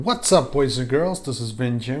What's up, boys and girls? This is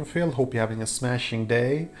Vin Jimfield. Hope you're having a smashing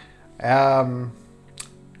day. Um,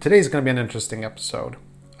 Today's going to be an interesting episode.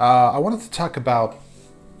 I wanted to talk about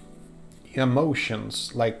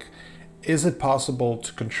emotions. Like, is it possible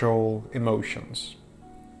to control emotions?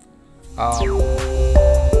 Um,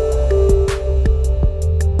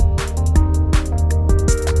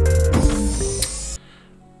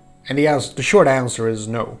 and the short answer is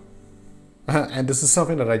no. And this is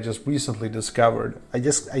something that I just recently discovered. I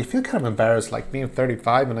feel kind of embarrassed, like being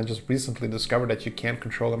 35, and I just recently discovered that you can't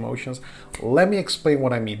control emotions. Let me explain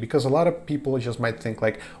what I mean, because a lot of people just might think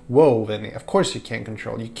like, "Whoa, Vinny, of course you can't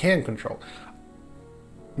control. You can control."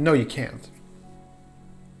 No, you can't.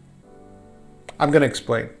 I'm gonna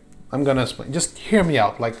explain. I'm gonna explain. Just hear me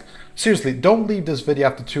out. Like, seriously, don't leave this video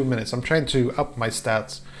after 2 minutes. I'm trying to up my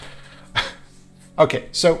stats. Okay,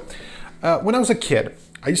 so when I was a kid,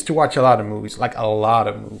 I used to watch a lot of movies, like a lot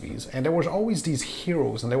of movies, and there was always these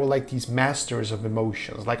heroes, and they were like these masters of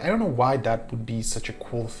emotions. Like, I don't know why that would be such a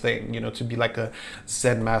cool thing, to be like a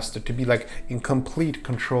Zen master, to be like in complete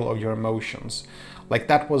control of your emotions. Like,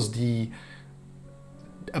 that was a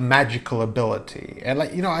magical ability. And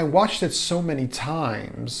like, I watched it so many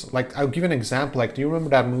times. Like, I'll give you an example. Like, do you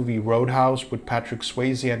remember that movie Roadhouse with Patrick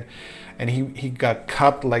Swayze, and he got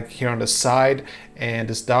cut like here on the side, and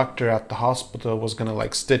this doctor at the hospital was gonna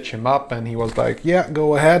like stitch him up, and he was like, yeah,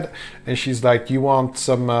 go ahead. And she's like, you want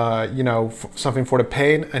some something for the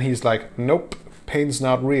pain? And he's like, nope, pain's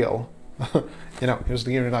not real. He was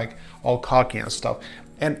like all cocky and stuff.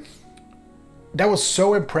 And that was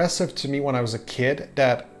so impressive to me when I was a kid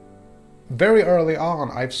that very early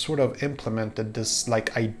on I've sort of implemented this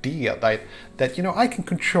like idea that I can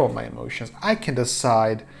control my emotions. I can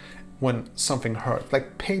decide when something hurts.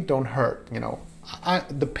 Like, pain don't hurt.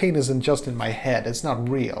 The pain isn't just in my head. It's not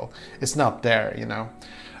real. It's not there.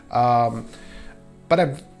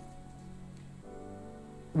 But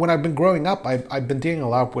when I've been growing up, I've been dealing a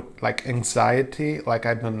lot with like anxiety. Like,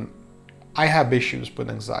 I have issues with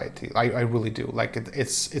anxiety. I really do. Like,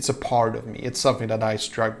 it's a part of me. It's something that I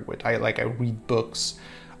struggle with. I read books.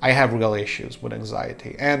 I have real issues with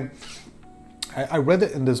anxiety. And I read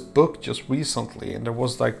it in this book just recently, and there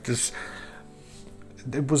was like this,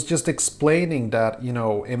 it was just explaining that,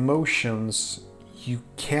 emotions, you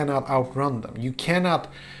cannot outrun them. You cannot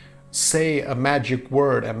say a magic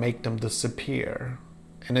word and make them disappear.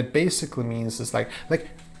 And it basically means it's like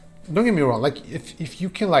don't get me wrong, like if you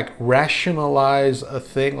can like rationalize a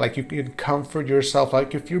thing, like you can comfort yourself,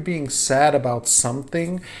 like if you're being sad about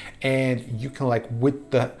something and you can like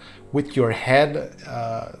with your head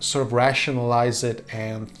sort of rationalize it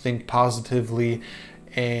and think positively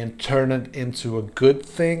and turn it into a good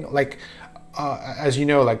thing. Like as you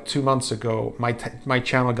know, like 2 months ago my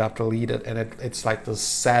channel got deleted, and it's like the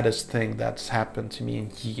saddest thing that's happened to me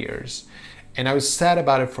in years. And I was sad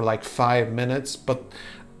about it for like 5 minutes, but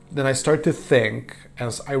then I start to think,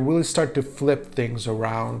 as I really start to flip things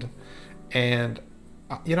around, and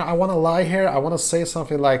I want to lie here. I want to say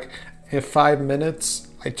something like, in 5 minutes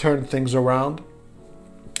I turned things around.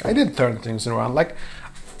 I did turn things around. Like,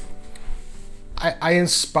 I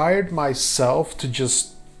inspired myself to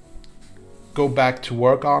just go back to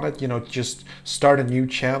work on it, just start a new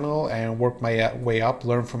channel and work my way up,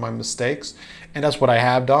 learn from my mistakes. And that's what I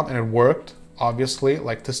have done, and it worked, obviously.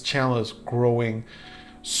 Like, this channel is growing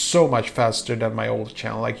so much faster than my old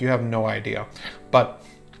channel, like, you have no idea. But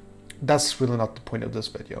that's really not the point of this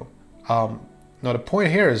video. No, the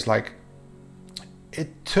point here is like,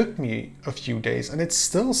 it took me a few days, and it's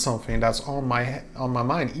still something that's on my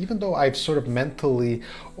mind, even though I've sort of mentally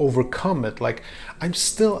overcome it. Like, I'm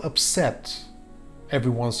still upset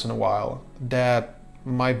every once in a while that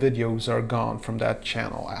my videos are gone from that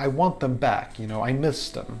channel. I want them back. I miss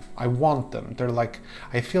them. I want them. They're like,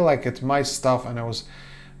 I feel like it's my stuff, and I was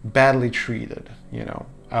badly treated.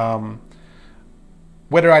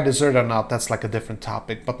 Whether I deserve it or not, that's like a different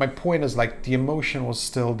topic. But my point is, like, the emotion was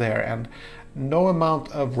still there, and no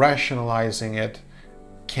amount of rationalizing it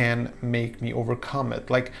can make me overcome it.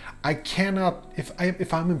 Like, I cannot, if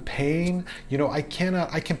I'm in pain, I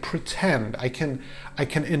can pretend, I can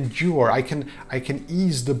endure, I can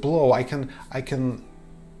ease the blow, I can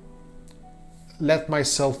let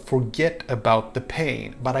myself forget about the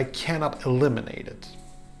pain, but I cannot eliminate it.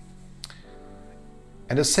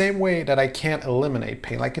 And the same way that I can't eliminate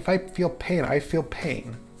pain, like, if I feel pain, I feel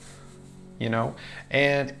pain,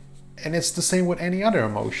 and it's the same with any other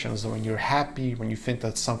emotions. When you're happy, when you think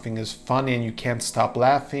that something is funny and you can't stop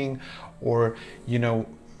laughing, or you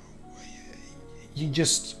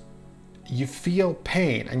just you feel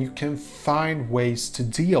pain and you can find ways to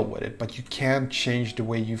deal with it, but you can't change the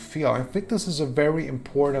way you feel. I think this is a very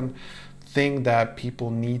important thing that people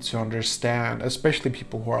need to understand, especially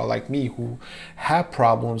people who are like me, who have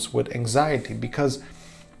problems with anxiety, because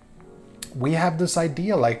we have this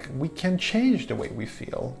idea like we can change the way we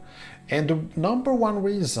feel. And the number one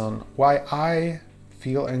reason why I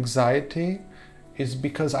feel anxiety is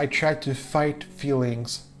because I try to fight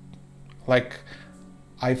feelings. Like,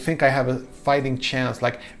 I think I have a fighting chance.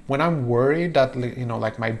 Like when I'm worried that, you know,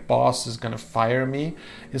 like my boss is gonna fire me,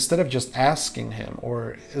 instead of just asking him,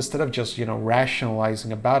 or instead of just, you know,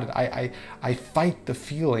 rationalizing about it, I fight the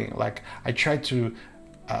feeling. Like I try to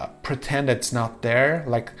pretend it's not there.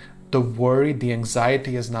 Like the worry, the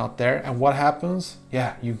anxiety is not there. And what happens?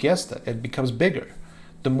 Yeah, you guessed it. It becomes bigger.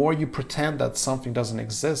 The more you pretend that something doesn't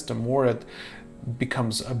exist, the more it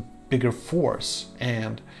becomes a bigger force,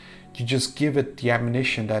 and you just give it the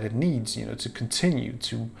ammunition that it needs, you know, to continue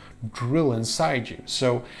to drill inside you.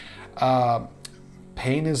 So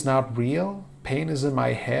pain is not real. Pain is in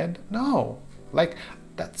my head. No, like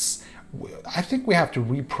I think we have to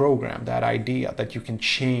reprogram that idea that you can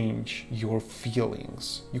change your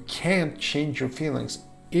feelings. You can't change your feelings.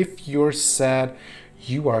 If you're sad,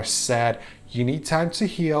 you are sad. You need time to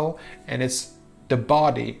heal, and it's the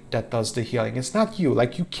body that does the healing. It's not you.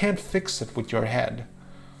 Like you can't fix it with your head.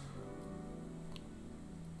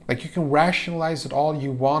 Like you can rationalize it all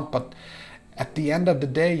you want, but at the end of the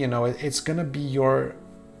day, you know, it's gonna be your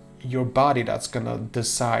body that's gonna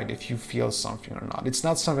decide if you feel something or not. It's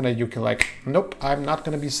not something that you can like, nope, I'm not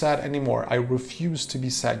gonna be sad anymore. I refuse to be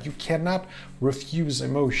sad. You cannot refuse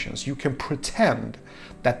emotions. You can pretend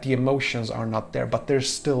that the emotions are not there, but they're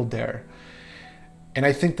still there. And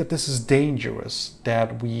I think that this is dangerous,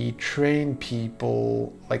 that we train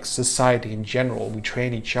people, like society in general, we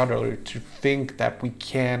train each other to think that we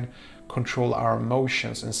can control our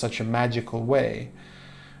emotions in such a magical way,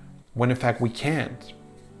 when in fact we can't.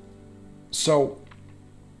 So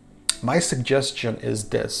my suggestion is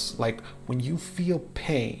this, like when you feel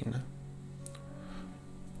pain,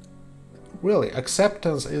 really,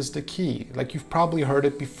 acceptance is the key. Like you've probably heard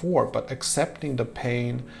it before, but accepting the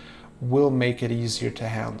pain will make it easier to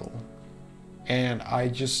handle. And I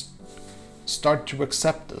just start to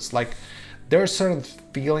accept this. Like there are certain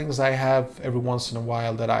feelings I have every once in a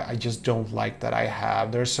while that I just don't like that I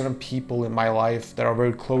have. There are certain people in my life that are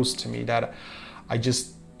very close to me that I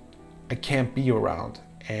can't be around.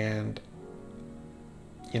 And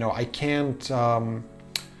you know, I can't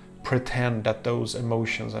pretend that those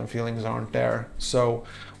emotions and feelings aren't there. So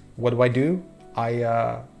what do?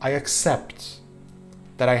 I accept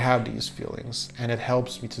that I have these feelings, and it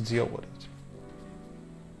helps me to deal with it.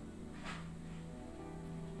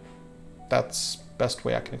 That's the best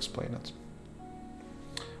way I can explain it.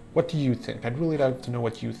 What do you think? I'd really love to know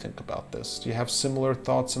what you think about this. Do you have similar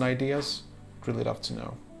thoughts and ideas? I'd really love to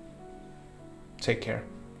know. Take care.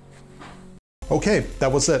 Okay,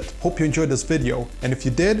 that was it. Hope you enjoyed this video. And if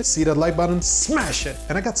you did, see that like button, smash it!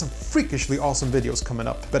 And I got some freakishly awesome videos coming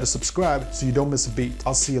up. Better subscribe so you don't miss a beat.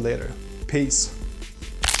 I'll see you later. Peace.